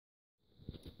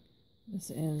This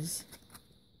is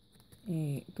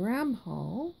a grab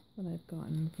haul that I've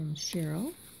gotten from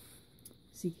Cheryl,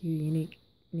 CQ Unique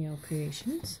Nail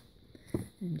Creations,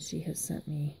 and she has sent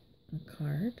me a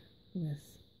card with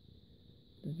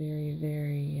the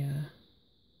very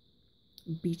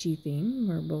beachy theme.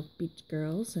 We're both beach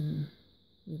girls and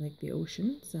we like the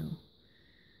ocean, so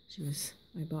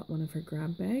I bought one of her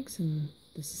grab bags and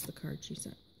this is the card she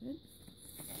sent with it.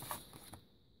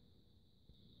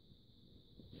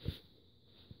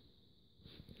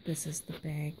 This is the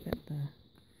bag that the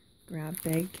grab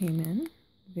bag came in.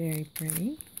 Very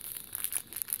pretty.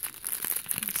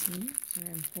 See, sorry,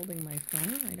 I'm holding my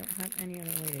phone. I don't have any other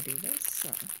way to do this, so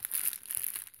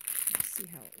let's see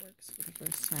how it works for the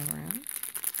first time around.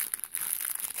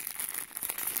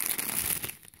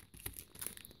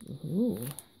 Ooh,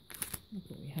 look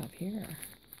what we have here.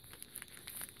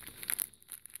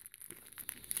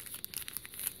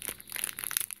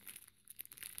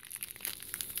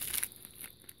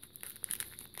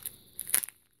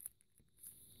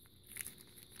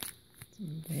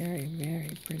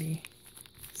 Very pretty.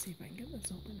 Let's see if I can get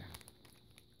this open.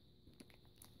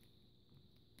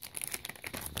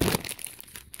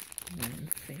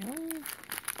 And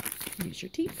fail. Use your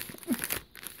teeth.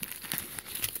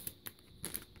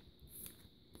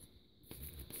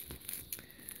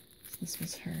 This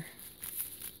was her.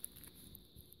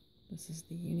 This is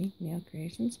the Unique Nail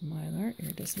Creations Mylar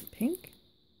Iridescent Pink.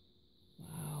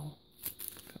 Wow,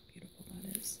 look how beautiful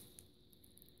that is.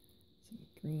 Some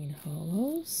green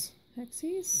hollows,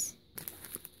 hexies.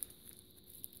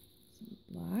 Some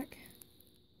black,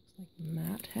 looks like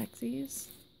matte hexies.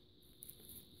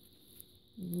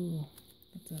 Ooh,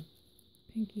 that's a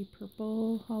pinky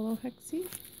purple hollow hexie.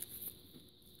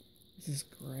 This is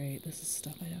great. This is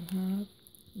stuff I don't have.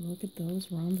 Look at those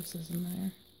rhombuses in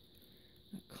there.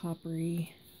 A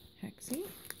coppery hexie.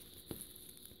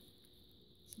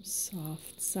 Some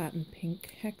soft satin pink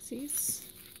hexies.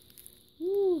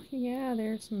 Ooh, yeah,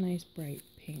 there's some nice bright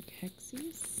pink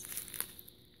hexies.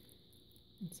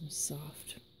 And some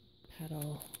soft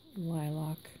petal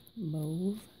lilac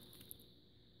mauve.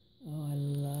 Oh, I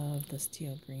love this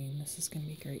teal green. This is going to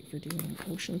be great for doing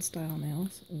ocean style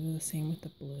nails. Ooh, the same with the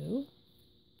blue.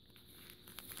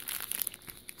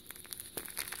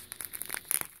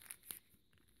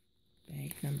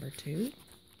 Bag number 2.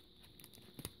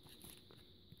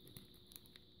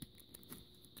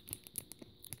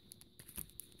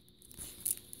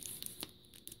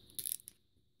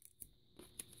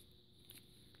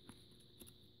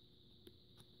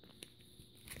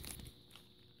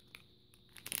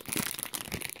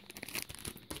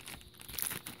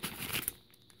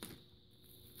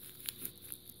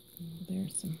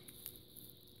 There's some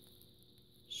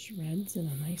shreds in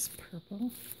a nice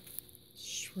purple.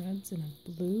 Shreds in a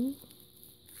blue.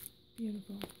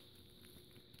 Beautiful.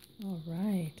 All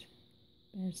right.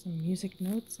 There's some music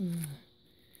notes and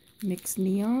the mixed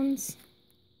neons.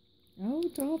 Oh,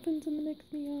 dolphins and the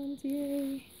mixed neons.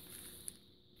 Yay.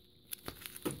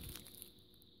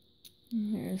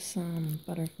 And there's some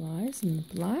butterflies in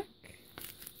the black.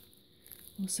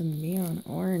 Oh, some neon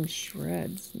orange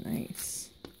shreds. Nice.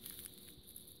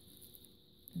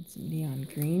 And some neon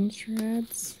green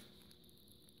shreds.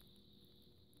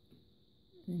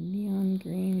 And neon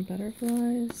green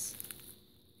butterflies.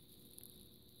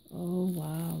 Oh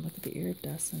wow, look at the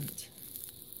iridescent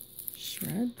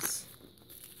shreds.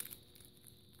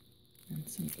 And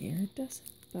some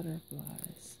iridescent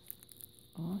butterflies.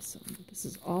 Awesome. This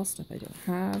is all stuff I don't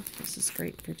have. This is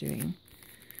great for doing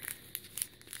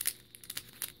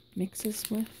mixes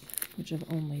with, which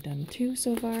I've only done 2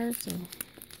 so far, so.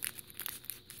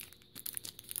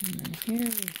 And then here we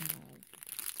have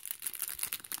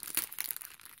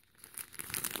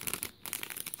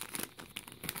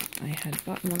I had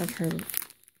bought one of her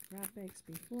grab bags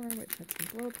before, which had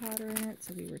some glow powder in it,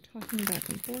 so we were talking back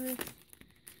and forth.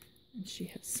 And she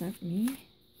has sent me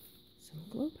some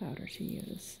glow powder to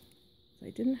use. So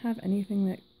I didn't have anything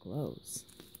that glows.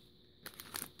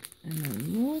 And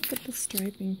then look at the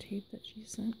striping tape that she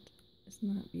sent.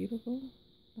 Isn't that beautiful?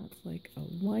 That's like a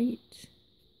white,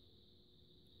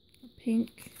 a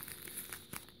pink.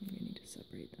 Maybe I need to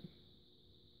separate them.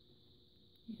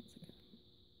 Yeah, it's like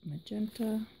a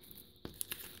magenta.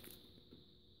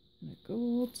 And a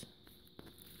gold,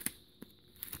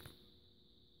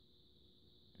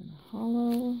 and a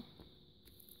hollow,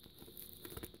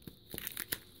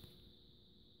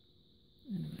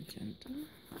 and a magenta,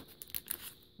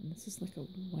 and this is like a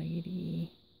whitey,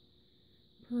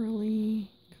 pearly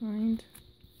kind.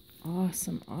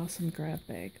 Awesome grab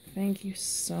bag. Thank you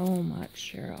so much,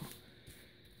 Cheryl.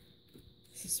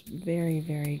 This is very,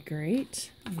 very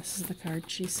great. And this is the card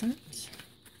she sent.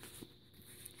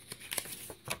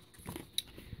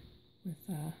 With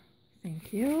a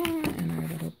thank you and our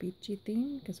little beachy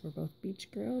theme, because we're both beach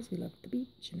girls. We love the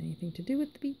beach and anything to do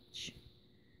with the beach.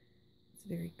 It's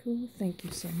very cool. Thank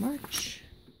you so much.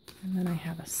 And then I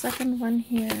have a second one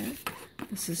here.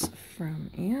 This is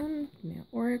from Anne, Nail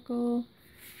Oracle.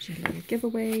 She had a little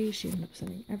giveaway. She ended up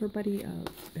sending everybody a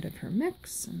bit of her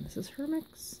mix, and this is her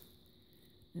mix.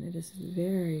 And it is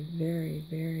very, very,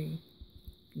 very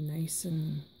nice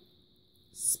and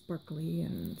sparkly,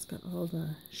 and it's got all the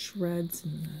shreds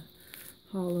and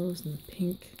the hollows and the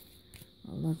pink.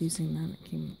 I love using them. It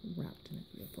came wrapped in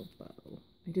a beautiful bow.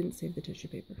 I didn't save the tissue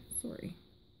paper, sorry.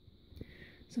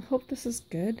 So hope this is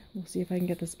good. We'll see if I can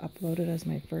get this uploaded as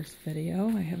my first video.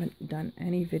 I haven't done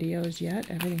any videos yet.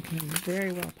 Everything came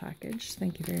very well packaged.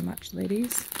 Thank you very much,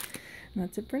 ladies. And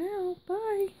that's it for now.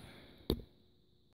 Bye.